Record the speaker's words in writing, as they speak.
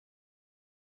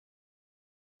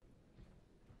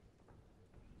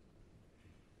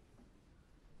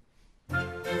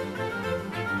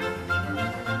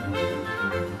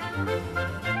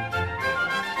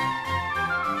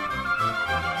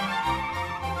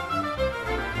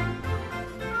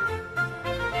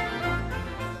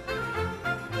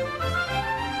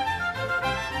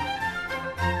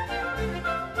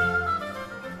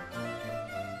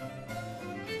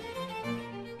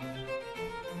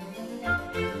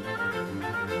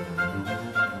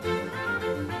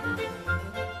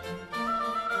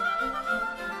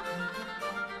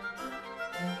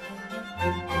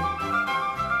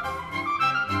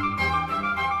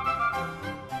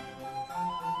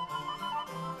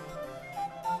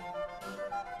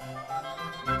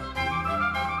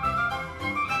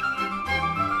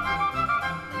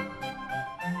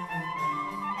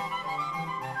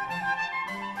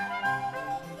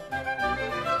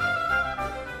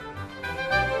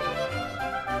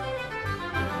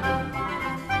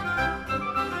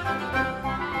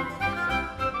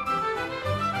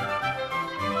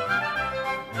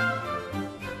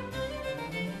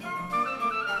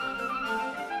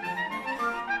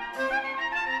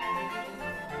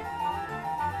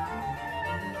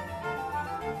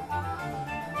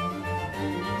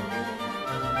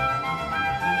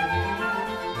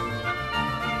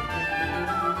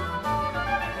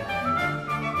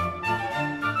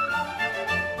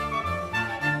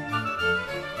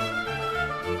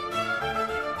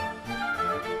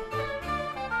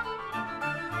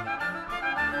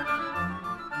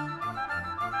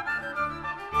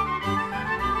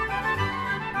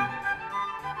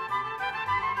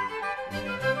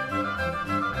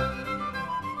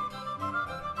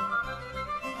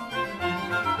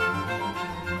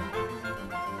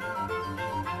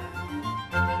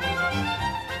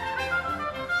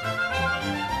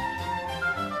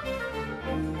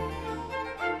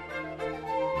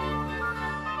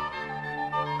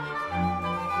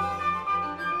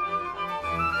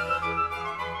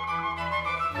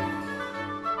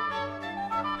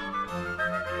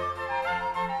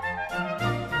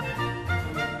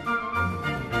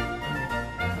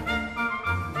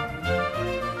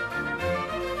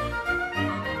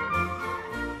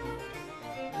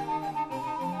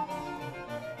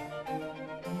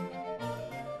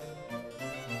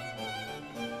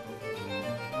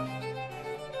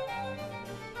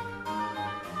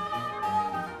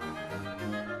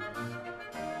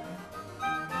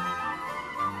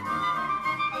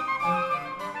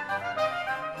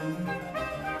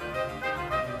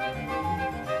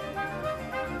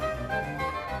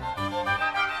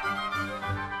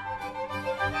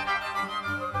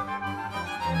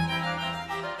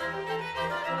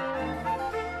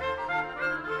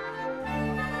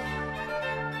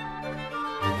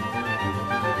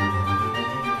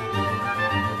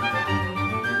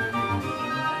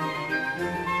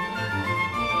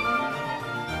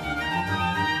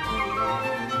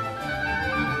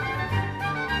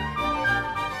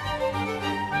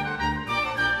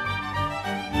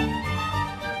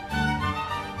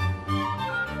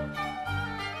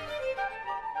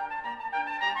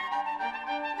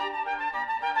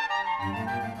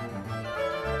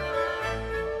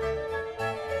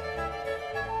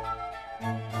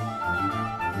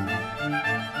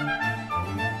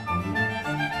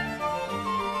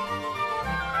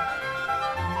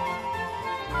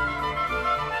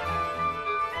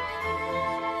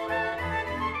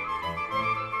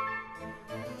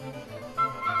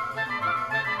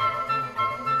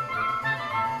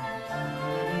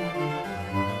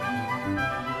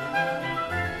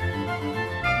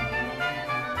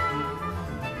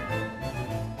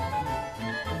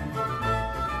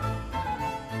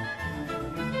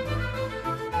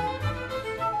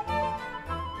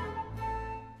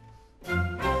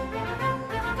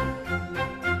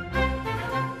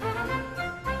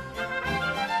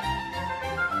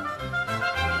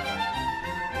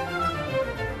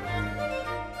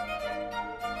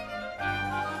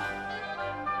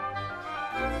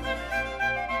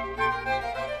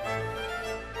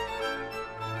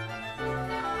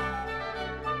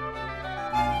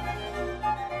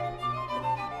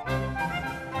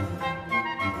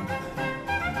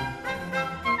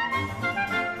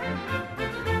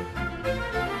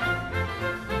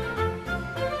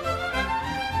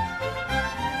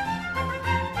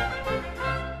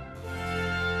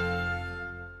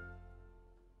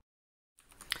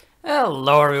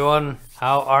Hello everyone,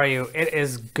 how are you? It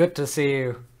is good to see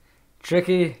you.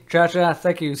 Tricky, Cha-Cha,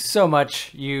 thank you so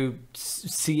much, you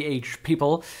CH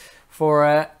people,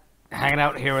 for hanging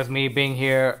out here with me, being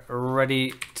here,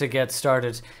 ready to get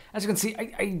started. As you can see,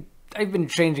 I've been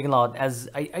changing a lot, as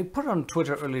I put it on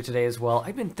Twitter earlier today as well.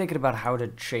 I've been thinking about how to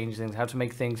change things, how to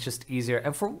make things just easier,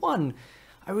 and for one,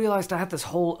 I realized I had this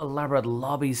whole elaborate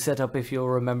lobby set up, if you'll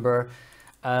remember,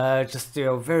 just, you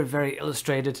know, very, very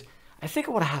illustrated. I think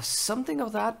I would have something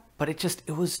of that, but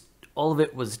all of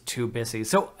it was too busy.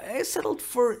 So I settled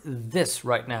for this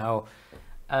right now.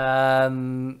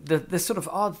 This sort of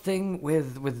odd thing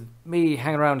with me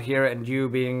hanging around here and you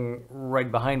being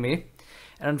right behind me.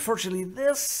 And unfortunately,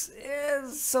 this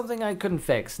is something I couldn't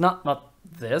fix. Not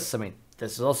this. I mean,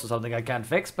 this is also something I can't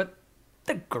fix, but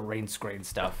the green screen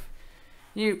stuff.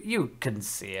 You can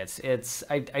see it.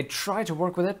 I try to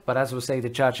work with it, but as I was saying to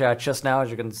Cha-Cha just now,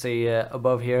 as you can see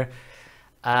above here,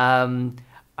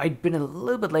 I'd been a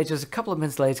little bit late, just a couple of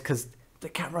minutes late, because the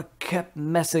camera kept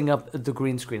messing up the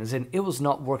green screen, as in it was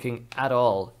not working at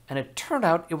all. And it turned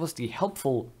out it was the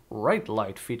helpful right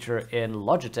light feature in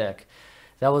Logitech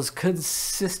that was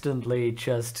consistently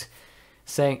just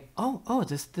saying, oh,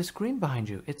 this green behind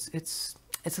you, it's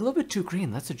a little bit too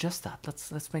green. Let's adjust that.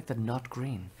 Let's make that not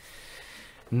green.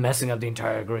 Messing up the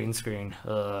entire green screen.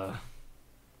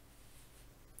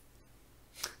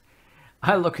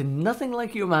 I look nothing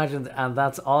like you imagined, and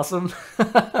that's awesome.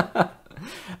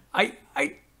 I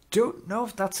don't know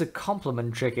if that's a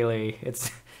compliment, Tricky Lee.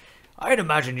 I'd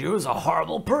imagine you as a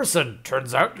horrible person.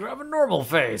 Turns out you have a normal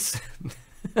face.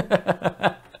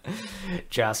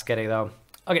 Just kidding, though.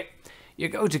 Okay, you're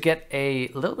going to get a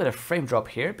little bit of frame drop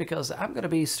here, because I'm going to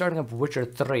be starting up Witcher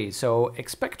 3. So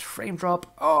expect frame drop,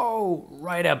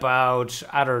 right about,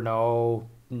 I don't know,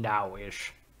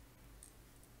 now-ish.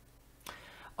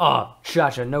 Oh,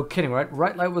 Cha-Cha, no kidding, right?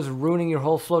 Right light was ruining your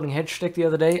whole floating head shtick the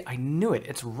other day. I knew it.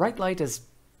 Its right light is...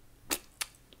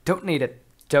 Don't need it.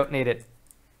 Don't need it.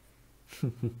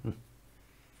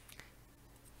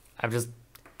 I'm just...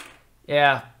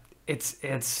 Yeah,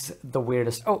 it's the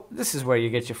weirdest. Oh, this is where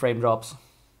you get your frame drops.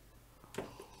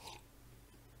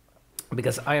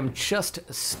 Because I am just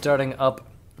starting up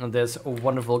this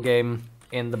wonderful game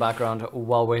in the background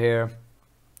while we're here.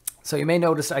 So you may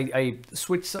notice I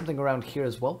switched something around here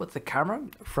as well with the camera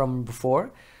from before.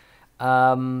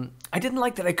 I didn't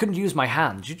like that I couldn't use my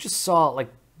hands. You just saw like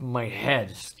my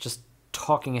head, just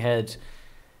talking head,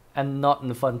 and not in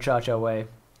the fun Cha-Cha way.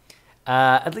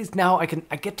 At least now I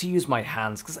get to use my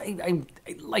hands, because I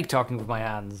like talking with my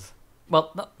hands.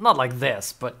 Well, not like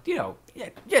this, but you know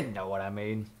what I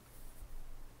mean.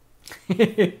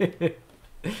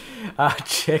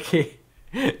 Chicky.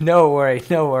 No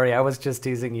worry, I was just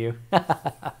teasing you.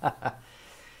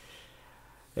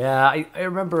 Yeah, I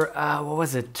remember, what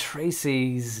was it,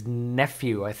 Tracy's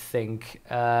nephew, I think,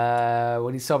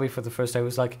 when he saw me for the first time, he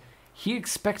was like, he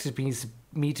expected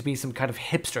me to be some kind of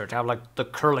hipster, to have like the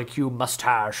curlicue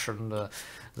mustache and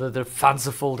the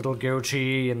fanciful little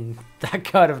goatee and that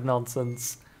kind of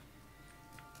nonsense.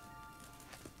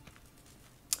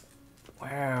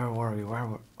 Where were we?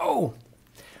 Oh!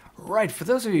 Right, for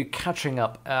those of you catching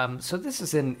up, so this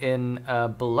is in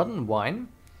Blood and Wine,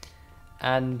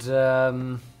 and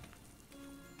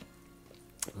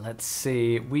let's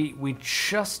see, we're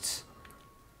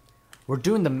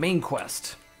doing the main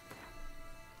quest.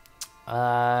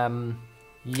 Yeah,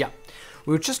 we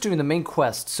were just doing the main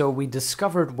quest, so we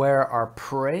discovered where our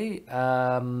prey,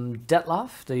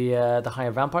 Detlef, the High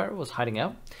Vampire, was hiding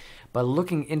out by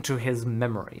looking into his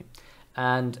memory.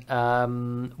 And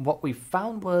what we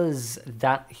found was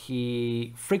that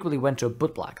he frequently went to a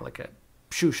bootblack, like a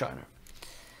shoe shiner.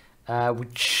 We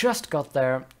just got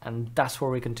there, and that's where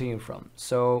we continue from.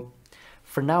 So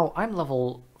for now, I'm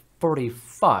level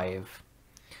 45.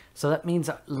 So that means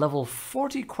level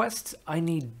 40 quests I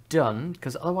need done,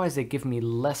 because otherwise they give me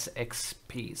less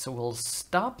XP. So we'll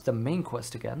stop the main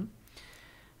quest again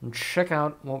and check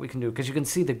out what we can do. Because you can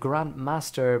see the Grand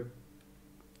Master...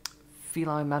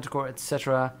 Feline, Manticore,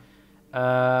 etc.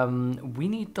 We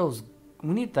need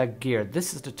that gear.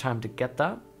 This is the time to get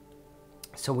that.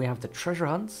 So we have the treasure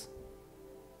hunts.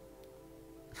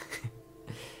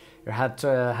 Your hand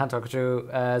talker too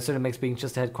certainly makes being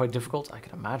just ahead quite difficult. I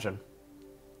can imagine.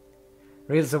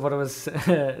 Realism of what I was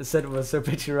said was so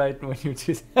picture right when you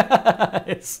do.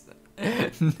 It's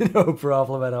no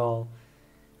problem at all.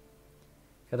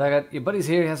 I got your buddy's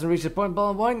here. He hasn't reached the point.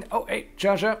 Ball and wine. Oh, hey,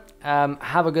 Cha-Cha.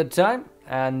 Have a good time,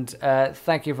 and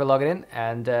thank you for logging in.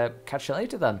 And catch you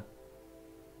later then.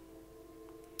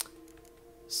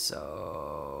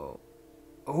 So,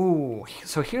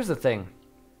 so here's the thing.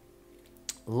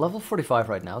 level 45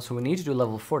 right now, so we need to do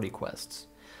level 40 quests.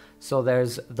 So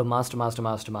there's the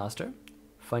Master.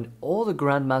 Find all the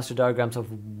Grandmaster diagrams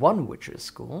of one Witcher's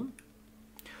school.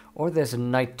 Or there's a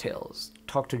Night Tales.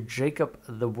 Talk to Jacob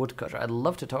the Woodcutter. I'd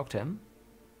love to talk to him.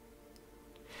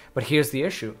 But here's the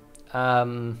issue.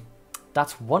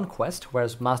 That's one quest,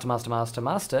 whereas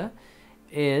Master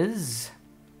is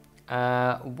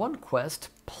one quest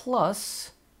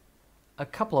plus a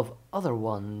couple of other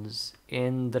ones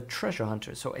in the Treasure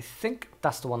Hunter. So I think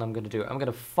that's the one I'm going to do. I'm going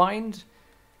to find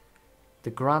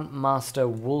the Grandmaster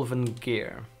Wolven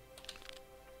Gear.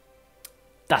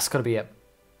 That's going to be it.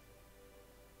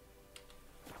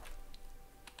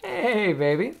 Hey,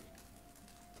 baby.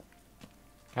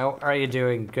 How are you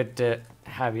doing? Good to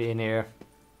have you in here.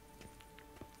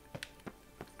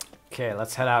 Okay,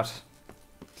 let's head out.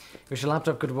 Wish your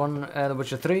laptop could run The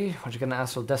Witcher 3. Once you get an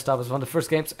Astral desktop, it's one of the first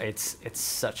games. It's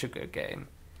such a good game.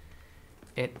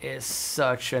 It is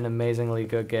such an amazingly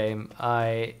good game.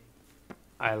 I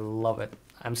love it.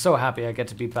 I'm so happy I get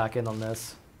to be back in on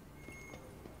this.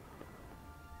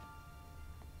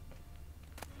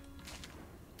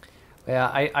 Yeah,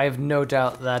 I have no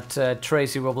doubt that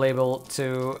Tracy will be able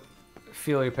to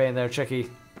feel your pain there, Chicky,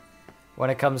 when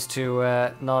it comes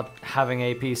to not having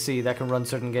a PC that can run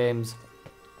certain games.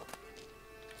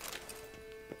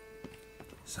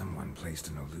 Someone placed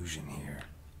an illusion here.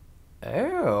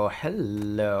 Oh,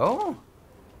 hello.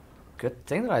 Good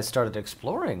thing that I started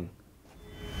exploring.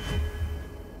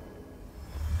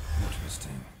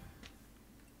 Interesting.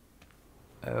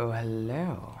 Oh,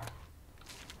 hello.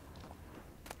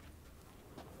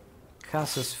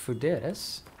 Casus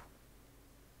Fuderis.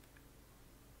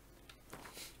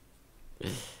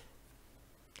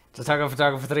 Just talking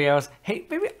photography for 3 hours. Hey,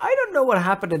 baby, I don't know what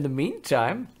happened in the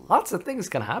meantime. Lots of things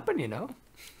can happen, you know.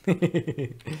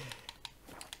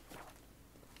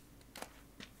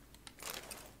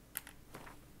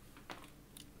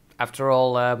 After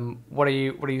all, what are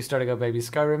you starting up, baby?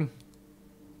 Skyrim?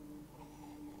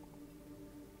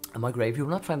 In my grave, you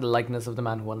will not find the likeness of the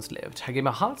man who once lived. I gave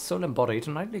my heart, soul, and body to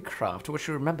knightly craft, which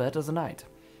you remembered as a knight.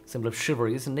 Symbol of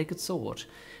chivalry is a naked sword,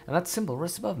 and that symbol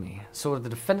rests above me. Sword that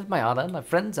defended my honor, my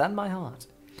friends, and my heart.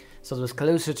 So it was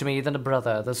closer to me than a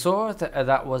brother. The sword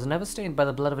that was never stained by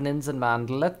the blood of an innocent man.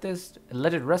 Let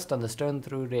it rest on the stone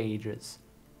through the ages.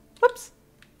 Whoops.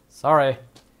 Sorry.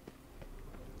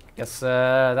 Guess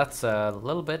that's a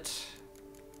little bit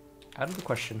out of the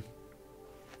question.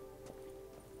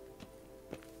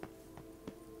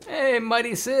 Hey,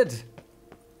 Mighty Sid!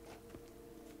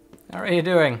 How are you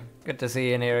doing? Good to see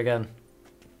you in here again.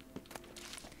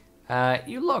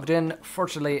 You logged in,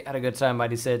 fortunately, at a good time,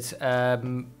 Mighty Sid.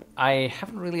 I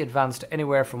haven't really advanced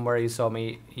anywhere from where you saw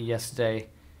me yesterday.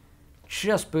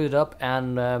 Just booted up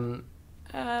and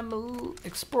I'm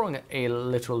exploring a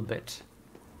little bit.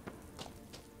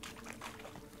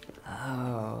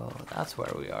 Oh, that's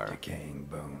where we are. Decaying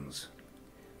bones.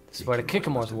 This is where the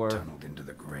Kickamores were. Tunneled into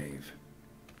the grave.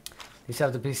 You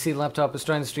have the PC laptop is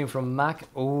trying to stream from Mac.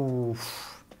 Ooh,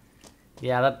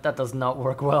 yeah, that does not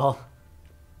work well.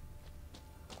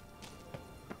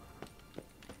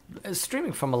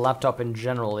 Streaming from a laptop in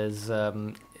general is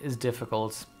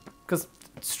difficult because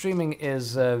streaming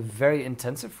is very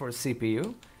intensive for a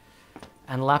CPU,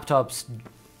 and laptops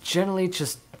generally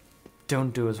just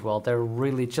don't do as well. They're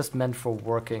really just meant for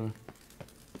working,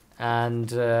 and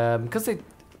because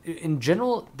in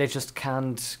general they just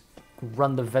can't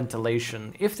run the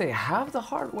ventilation. If they have the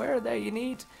hardware that you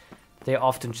need, they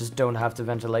often just don't have the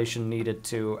ventilation needed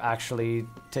to actually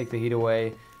take the heat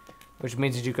away, which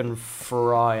means that you can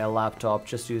fry a laptop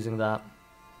just using that.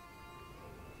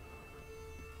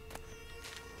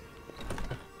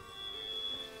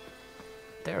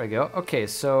 There we go. Okay,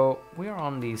 so we are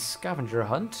on the scavenger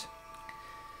hunt.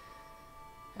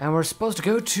 And we're supposed to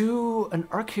go to an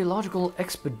archaeological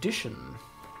expedition.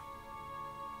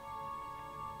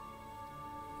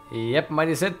 Yep,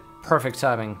 Mighty Sid. Perfect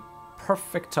timing.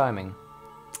 Perfect timing.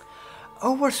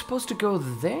 Oh, we're supposed to go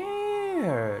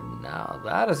there. Now,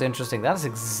 that is interesting. That is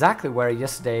exactly where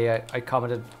yesterday I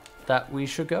commented that we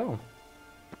should go.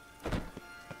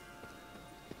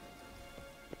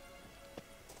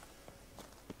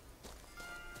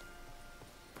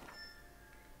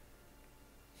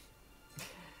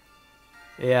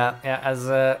 Yeah, as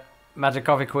Magic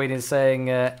Coffee Queen is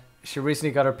saying, she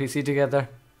recently got her PC together,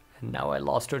 and now I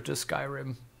lost her to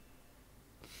Skyrim.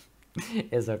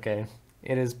 It's okay.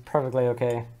 It is perfectly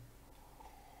okay.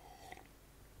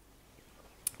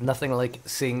 Nothing like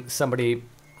seeing somebody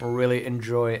really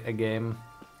enjoy a game.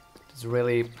 Just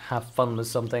really have fun with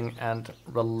something and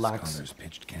relax.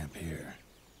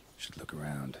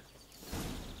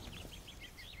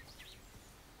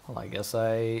 Well, I guess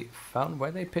I found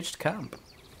where they pitched camp.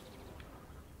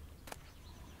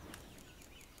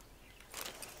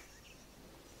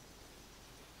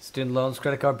 Student loans,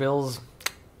 credit card bills.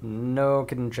 No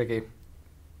kidding, Tricky.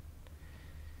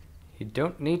 You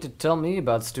don't need to tell me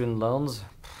about student loans.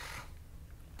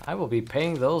 I will be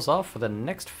paying those off for the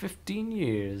next 15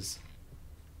 years.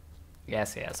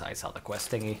 Yes, yes, I saw the quest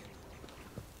thingy.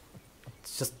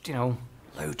 It's just, you know,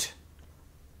 loot.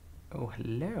 Oh,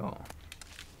 hello.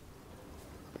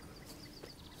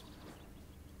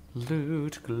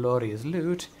 Loot, glorious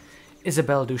loot.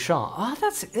 Isabelle Duchamp. Ah,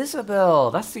 that's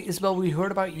Isabelle. That's the Isabelle we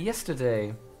heard about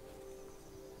yesterday.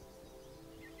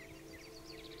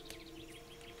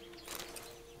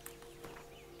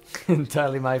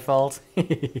 Entirely my fault.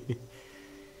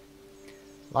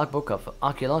 Logbook of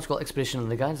Archaeological Expedition in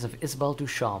the guidance of Isabelle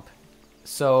Duchamp.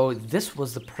 So this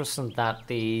was the person that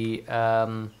the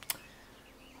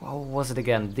what was it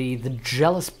again? The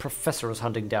jealous professor was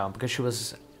hunting down because she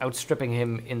was outstripping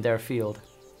him in their field.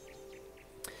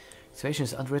 Excavation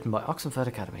is underwritten by Oxenford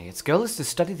Academy. Its goal is to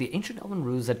study the ancient elven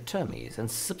ruins at Termes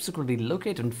and subsequently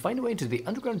locate and find a way into the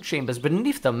underground chambers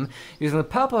beneath them using the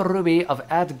purple ruby of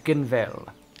Adginvel.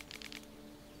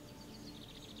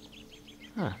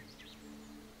 Huh.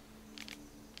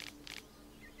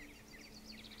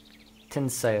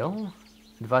 Tinsale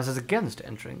advises against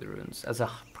entering the ruins. As a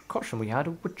precaution, we had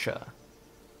a Witcher,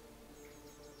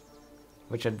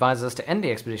 which advises us to end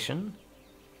the expedition,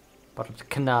 but up to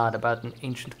Canard about an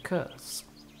ancient curse.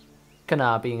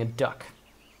 Canard being a duck.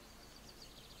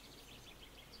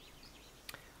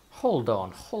 Hold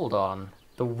on, hold on.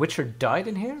 The Witcher died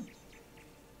in here?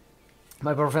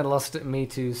 My boyfriend lost me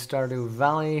to Stardew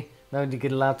Valley. Now to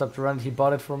get a laptop to run it, he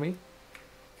bought it for me.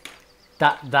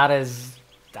 That is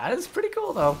pretty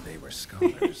cool though. They were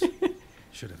scholars.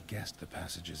 Should have guessed the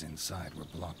passages inside were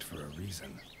blocked for a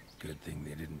reason. Good thing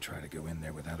they didn't try to go in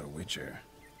there without a Witcher.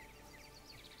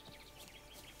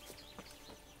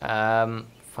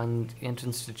 Find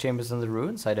entrance to chambers in the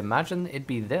ruins. I'd imagine it'd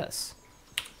be this.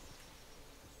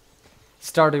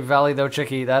 Stardew Valley though,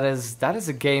 Chicky, that is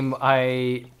a game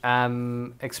I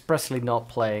am expressly not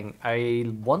playing.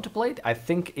 I want to play it. I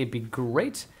think it'd be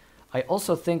great. I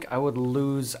also think I would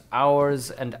lose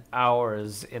hours and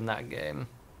hours in that game.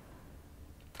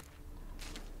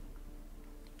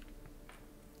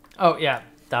 Oh yeah,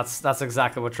 that's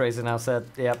exactly what Tracy now said.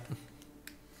 Yep.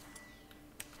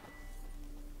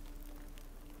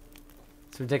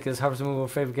 It's ridiculous. Harvest Moon were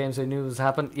favorite games I knew was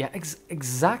happened. Yeah,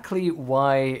 exactly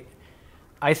why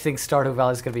I think Stardew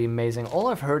Valley is going to be amazing. All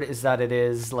I've heard is that it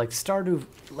is like Stardew,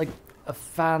 like a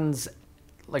fan's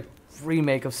like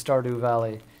remake of Stardew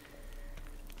Valley.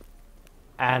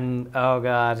 And oh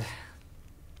god,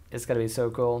 it's going to be so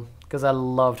cool because I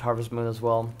loved Harvest Moon as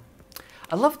well.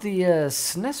 I love the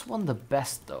SNES one the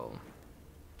best though.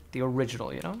 The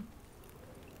original, you know?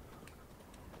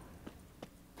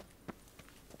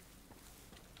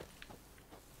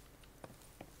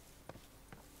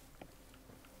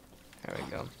 There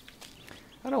we go.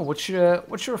 I don't know, what's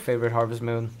your favorite Harvest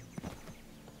Moon?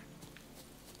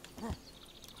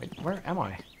 Wait, where am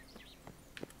I?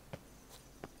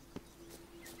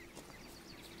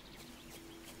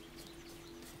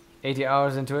 $80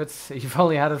 hours into it. You've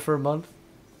only had it for a month.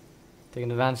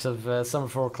 Taking advantage of summer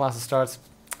before classes starts.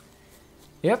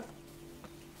 Yep.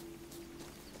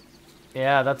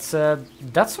 Yeah, that's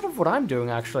sort of what I'm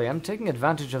doing actually. I'm taking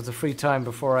advantage of the free time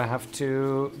before I have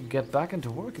to get back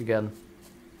into work again.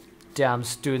 Damn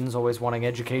students always wanting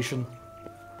education.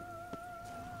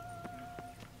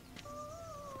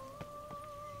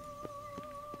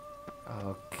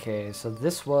 Okay, so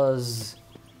this was...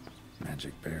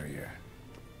 Magic barrier.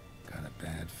 Got a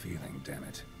bad feeling, damn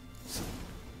it.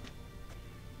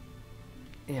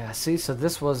 Yeah, see, so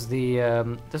this was the,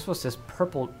 this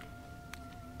purple...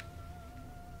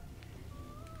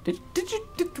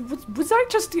 Was I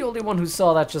just the only one who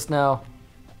saw that just now?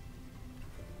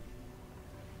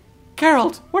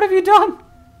 Geralt, what have you done?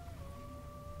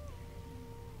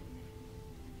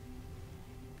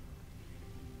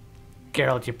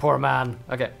 Geralt, you poor man.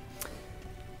 Okay.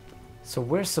 So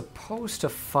we're supposed to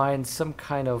find some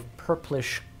kind of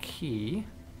purplish key.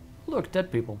 Look,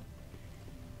 dead people.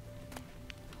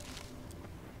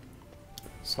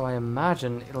 So I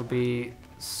imagine it'll be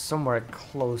somewhere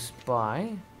close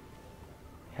by.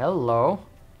 Hello.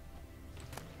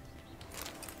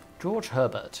 George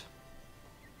Herbert.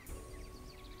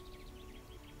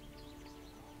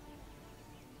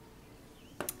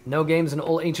 No games in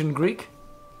all ancient Greek?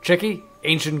 Tricky,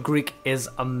 ancient Greek is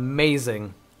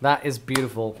amazing. That is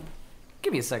beautiful.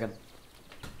 Give me a second.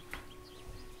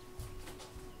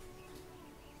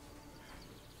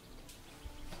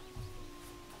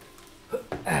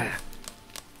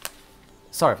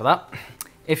 sorry for that.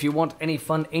 If you want any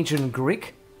fun ancient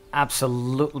Greek,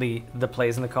 absolutely the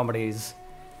plays and the comedies.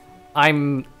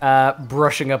 I'm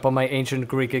brushing up on my ancient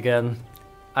Greek again.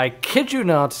 I kid you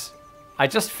not. I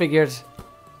just figured,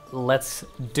 let's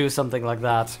do something like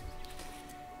that.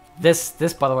 This,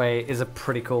 by the way, is a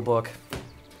pretty cool book.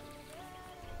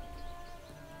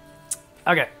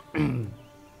 Okay.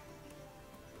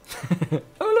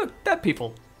 Oh look, dead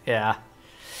people. Yeah.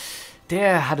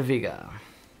 Dear Hadviga,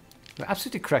 you're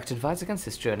absolutely correct to advise against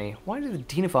this journey. Why did the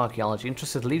Dean of Archaeology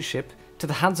entrust the leadership to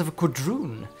the hands of a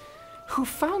quadroon? Who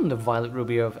found the violet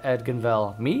ruby of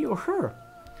Edginvel? Me or her?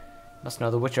 Must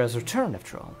know the Witcher has returned,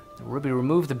 after all. The ruby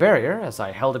removed the barrier, as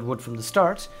I held it would from the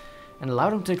start, and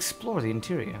allowed him to explore the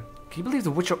interior. Can you believe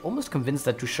the Witcher almost convinced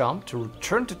that Duchamp to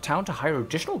return to town to hire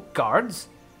additional guards?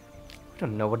 We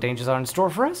don't know what dangers are in store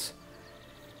for us.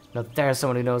 Now there's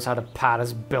someone who knows how to pad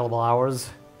his billable hours.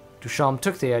 Duchamp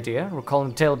took the idea, recalling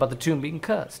the tale about the tomb being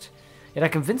cursed. Yet I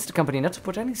convinced the company not to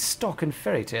put any stock in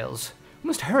fairy tales. We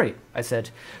must hurry, I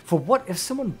said, for what if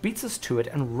someone beats us to it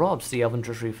and robs the elven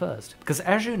treasury first? Because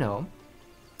as you know,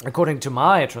 according to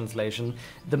my translation,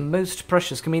 the most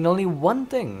precious can mean only one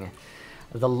thing.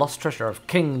 The lost treasure of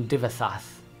King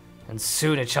Divathath. And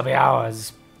soon it shall be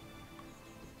ours.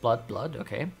 Blood,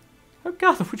 okay. Oh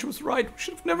god, the witch was right. We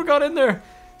should have never got in there.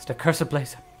 It's an accursed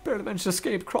place. I barely managed to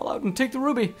escape. Crawl out and take the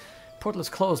ruby. Portal is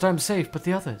closed. I'm safe, but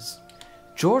the others.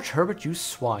 George Herbert, you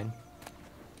swine.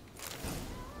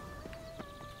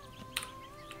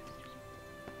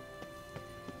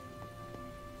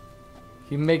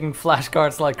 You making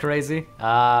flashcards like crazy?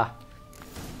 Ah.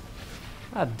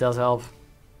 That does help.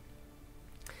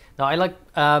 Now I like,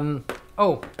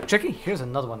 oh, Chicky, here's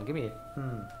another one. Give me it.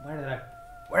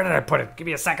 Where did I put it? Give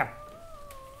me a second.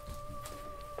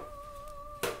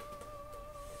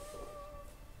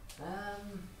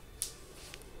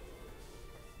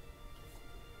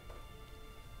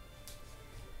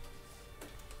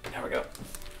 There we go.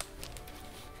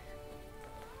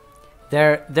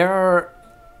 There are,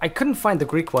 I couldn't find the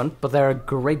Greek one, but there are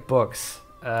great books.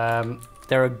 There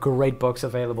are great books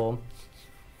available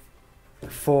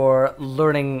for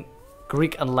learning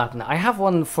Greek and Latin. I have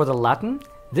one for the Latin.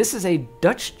 This is a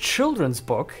Dutch children's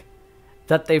book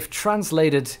that they've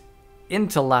translated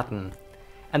into Latin.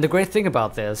 And the great thing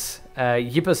about this,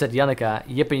 Jippe said Janneke,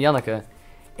 Jip and Janneke,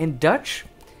 in Dutch,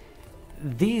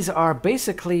 these are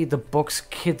basically the books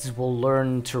kids will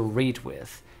learn to read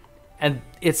with. And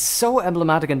it's so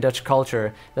emblematic in Dutch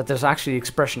culture that there's actually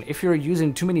expression. If you're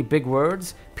using too many big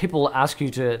words, people will ask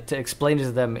you to explain it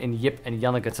to them in Jip and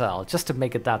Janneke taal, just to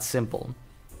make it that simple.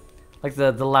 Like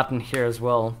the Latin here as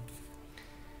well.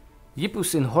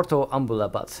 Jippus in horto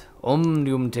ambulabat,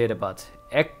 omnium terebat,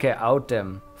 ecce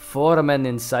autem, foramen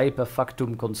in saepe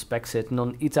factum conspexit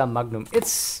non ita magnum.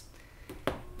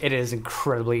 It is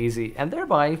incredibly easy, and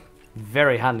thereby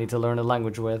very handy to learn a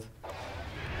language with.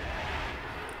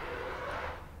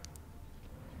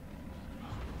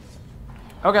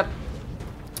 Okay.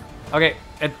 Okay,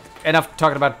 enough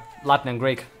talking about Latin and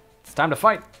Greek. It's time to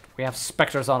fight. We have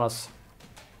specters on us.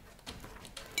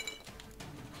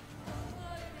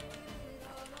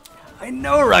 I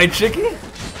know, right, Chicky?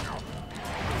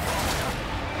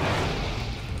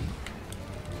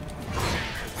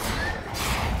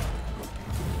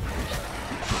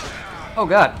 Oh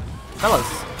god. Fellas.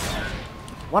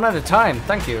 One at a time,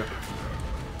 thank you.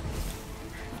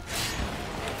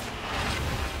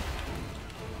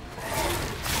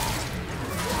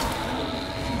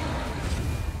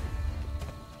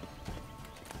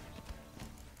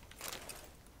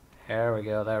 There we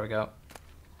go, there we go.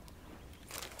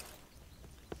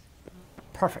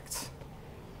 Perfect.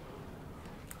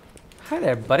 Hi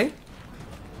there, buddy.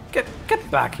 Get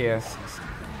back here.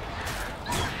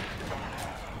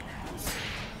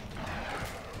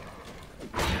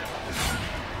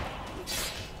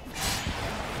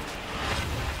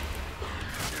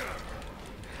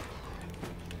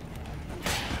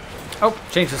 Oh,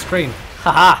 change the screen.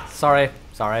 Haha, sorry.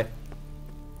 Sorry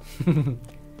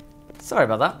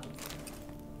about that.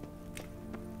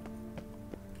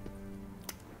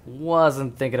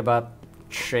 Wasn't thinking about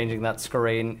changing that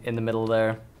screen in the middle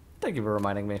there. Thank you for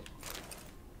reminding me.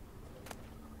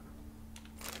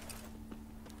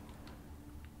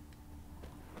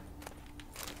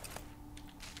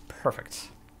 Perfect.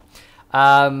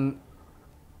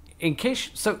 In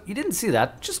case, so you didn't see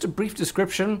that, just a brief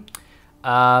description.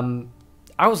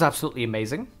 I was absolutely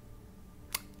amazing.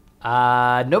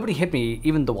 Nobody hit me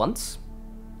even the once.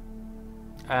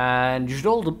 And you should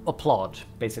all applaud,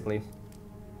 basically.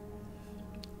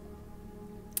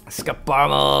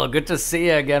 Scaparmal, good to see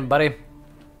you again, buddy.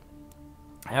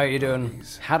 How are you doing?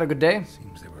 Had a good day?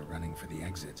 Seems they were running for the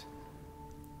exit.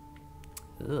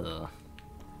 Ugh.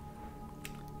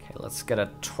 Okay, let's get a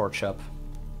torch up.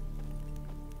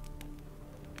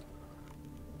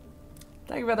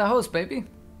 Thank you for the host, baby. In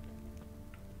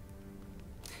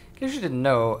case you didn't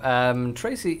know,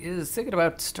 Tracy is thinking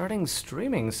about starting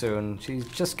streaming soon. She's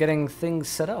just getting things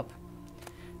set up.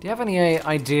 Do you have any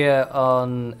idea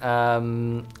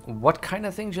on what kind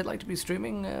of things you'd like to be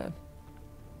streaming?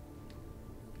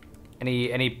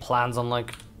 Any plans on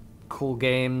like cool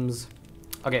games?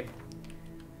 Okay.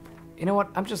 You know what?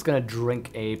 I'm just gonna drink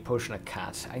a potion of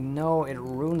cat. I know it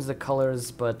ruins the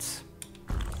colors, but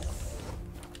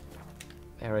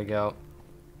there we go.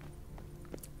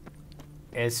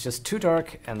 It's just too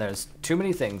dark and there's too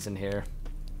many things in here.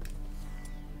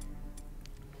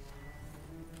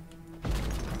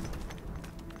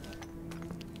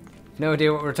 No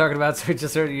idea what we're talking about, so we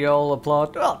just heard you all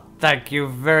applaud. Oh, thank you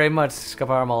very much,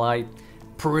 Skaparmal. I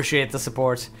appreciate the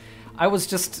support. I was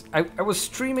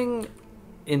streaming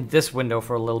in this window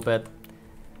for a little bit,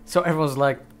 so everyone's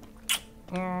like,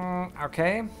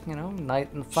 okay, you know,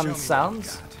 night and fun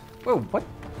sounds. Whoa, what?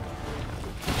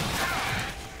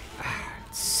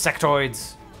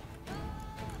 Sectoids.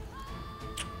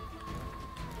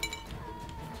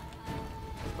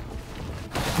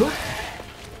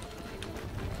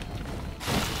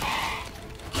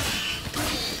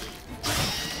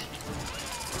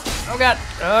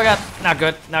 Oh god, not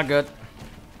good, not good.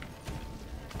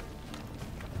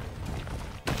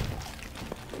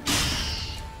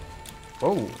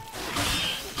 Whoa.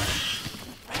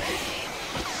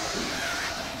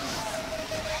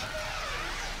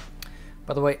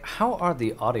 By the way, how are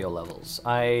the audio levels?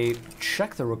 I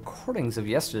checked the recordings of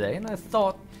yesterday and I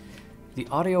thought the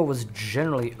audio was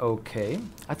generally okay.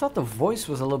 I thought the voice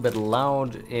was a little bit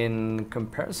loud in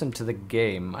comparison to the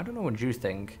game. I don't know what you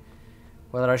think.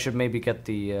 Whether I should maybe get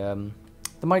the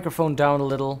microphone down a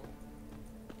little.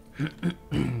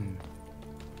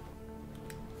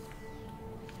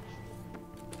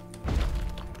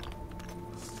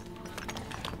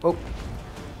 Oh,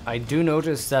 I do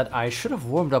notice that I should have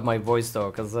warmed up my voice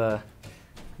though, because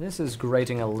this is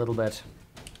grating a little bit.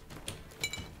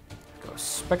 Go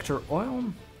Spectre Oil.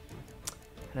 And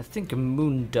I think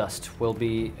Moon Dust will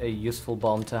be a useful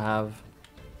bomb to have.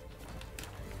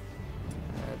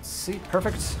 Let's see,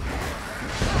 perfect.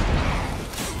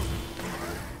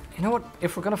 You know what,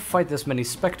 if we're gonna fight this many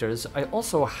Spectres, I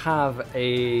also have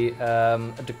a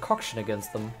decoction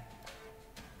against them.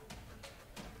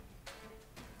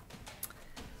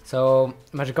 So,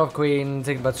 Magic of Queen,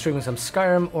 thinking about streaming some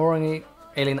Skyrim, or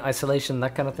Alien Isolation,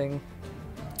 that kind of thing.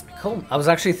 Cool. I was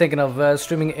actually thinking of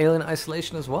streaming Alien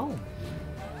Isolation as well.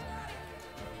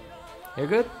 You're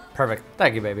good? Perfect.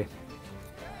 Thank you, baby.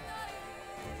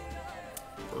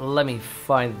 Let me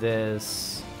find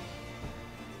this.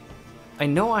 I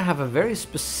know I have a very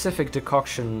specific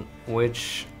decoction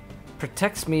which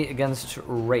protects me against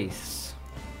wraiths.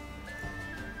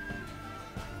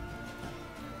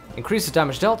 Increases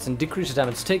damage dealt and decreases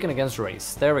damage taken against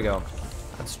wraiths. There we go.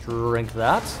 Let's drink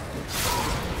that.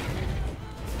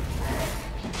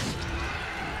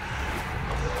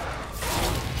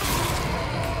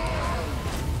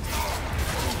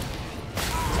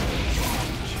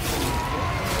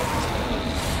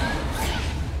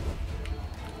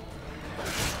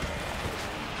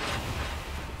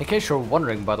 In case you're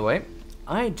wondering, by the way,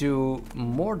 I do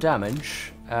more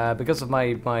damage because of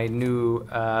my new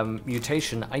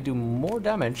mutation. I do more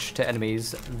damage to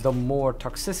enemies the more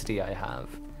toxicity I have,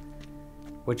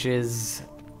 which is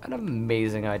an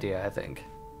amazing idea, I think.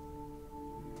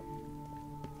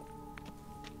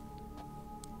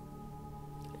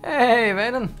 Hey,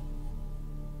 Vaden!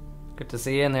 Good to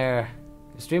see you in here.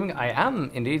 You're streaming? I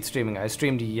am indeed streaming. I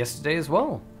streamed yesterday as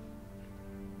well.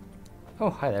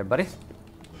 Oh, hi there, buddy.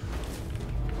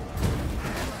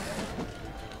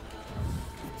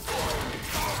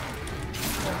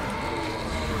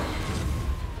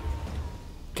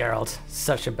 Geralt,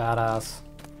 such a badass.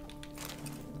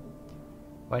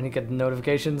 Why didn't you get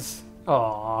notifications?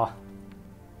 Aww.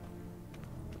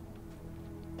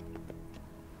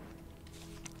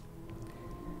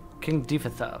 King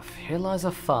Divathav, here lies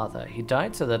a father. He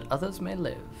died so that others may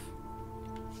live.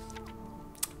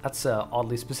 That's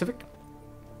oddly specific.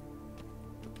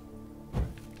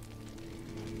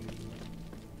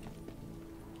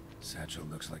 Satchel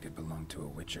looks like it belonged to a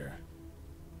witcher.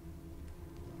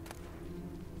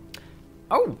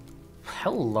 Oh,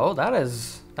 hello. That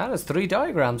is 3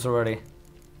 diagrams already.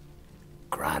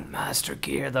 Grandmaster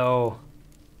gear, though.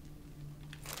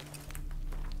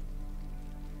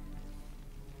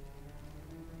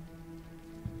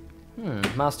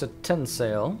 Master 10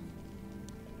 sail.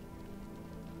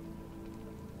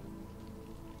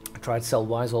 Tried to sell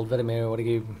wise old Vetemir what he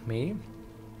gave me.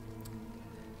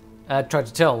 Tried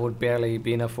to tell would barely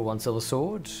be enough for one silver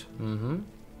sword.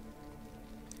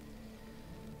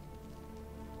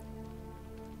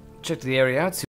 Check the area out.